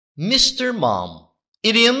Mr. Mom,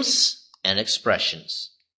 idioms and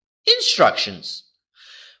expressions. Instructions.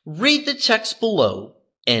 Read the text below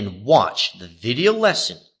and watch the video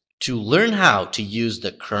lesson to learn how to use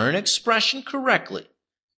the current expression correctly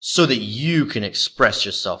so that you can express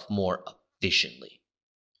yourself more efficiently.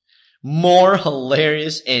 More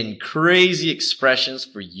hilarious and crazy expressions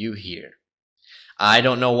for you here. I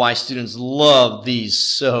don't know why students love these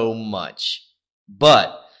so much,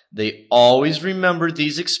 but they always remember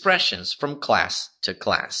these expressions from class to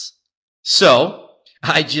class. So,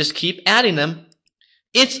 I just keep adding them.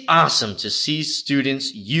 It's awesome to see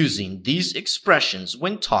students using these expressions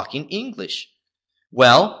when talking English.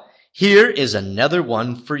 Well, here is another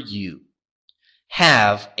one for you.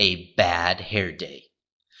 Have a bad hair day.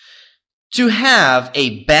 To have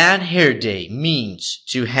a bad hair day means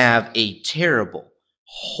to have a terrible,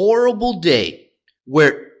 horrible day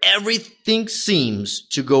where everything seems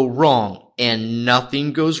to go wrong and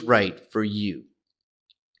nothing goes right for you.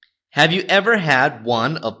 Have you ever had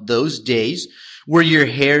one of those days where your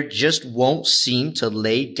hair just won't seem to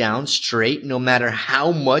lay down straight no matter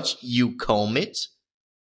how much you comb it?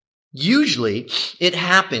 Usually, it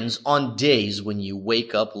happens on days when you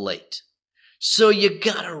wake up late. So you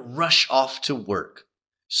gotta rush off to work.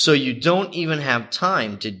 So you don't even have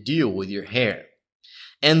time to deal with your hair.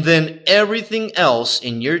 And then everything else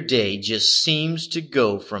in your day just seems to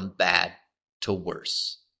go from bad to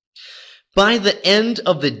worse. By the end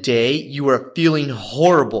of the day, you are feeling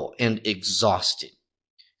horrible and exhausted.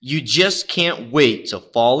 You just can't wait to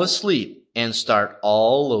fall asleep and start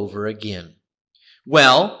all over again.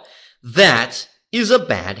 Well, that is a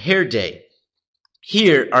bad hair day.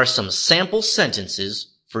 Here are some sample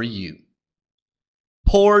sentences for you.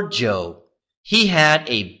 Poor Joe. He had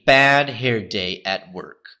a bad hair day at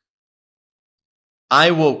work.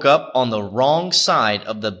 I woke up on the wrong side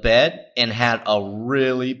of the bed and had a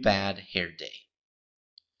really bad hair day.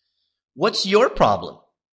 What's your problem?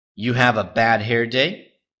 You have a bad hair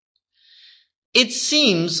day? It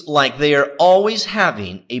seems like they are always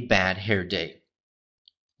having a bad hair day.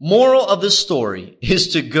 Moral of the story is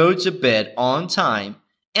to go to bed on time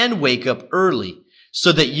and wake up early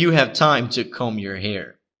so that you have time to comb your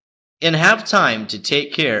hair and have time to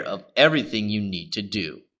take care of everything you need to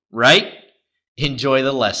do, right? Enjoy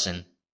the lesson.